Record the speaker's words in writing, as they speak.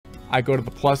I go to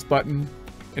the plus button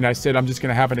and I said I'm just going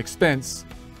to have an expense,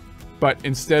 but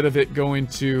instead of it going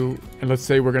to, and let's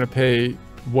say we're going to pay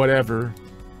whatever,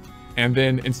 and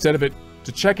then instead of it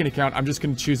to checking account, I'm just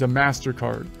going to choose a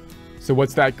MasterCard. So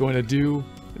what's that going to do?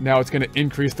 Now it's going to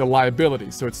increase the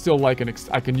liability. So it's still like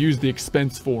I can use the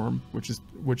expense form, which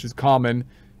is common,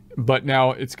 but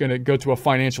now it's going to go to a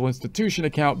financial institution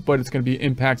account, but it's going to be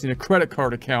impacting a credit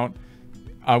card account,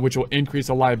 which will increase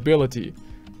a liability.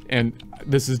 And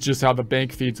this is just how the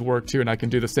bank feeds work too. And I can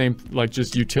do the same, like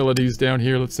just utilities down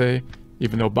here, let's say,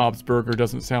 even though Bob's Burger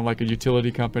doesn't sound like a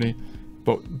utility company,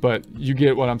 but you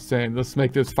get what I'm saying. Let's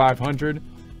make this 500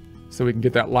 so we can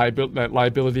get that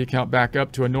liability account back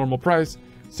up to a normal price.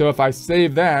 So if I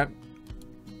save that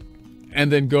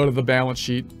and then go to the balance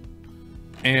sheet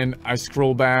and I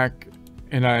scroll back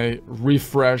and I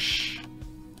refresh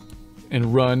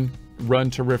and run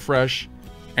to refresh,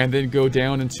 and then go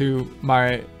down into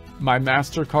my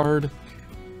MasterCard.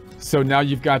 So now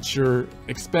you've got your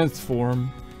expense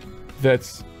form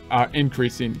that's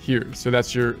increasing here. So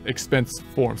that's your expense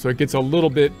form. So it gets a little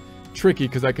bit tricky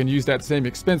because I can use that same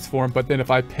expense form, but then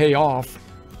if I pay off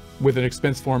with an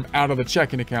expense form out of the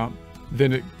checking account,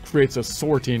 then it creates a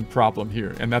sorting problem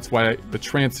here. And that's why the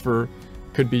transfer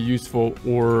could be useful,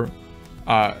 or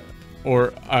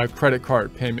a credit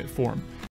card payment form.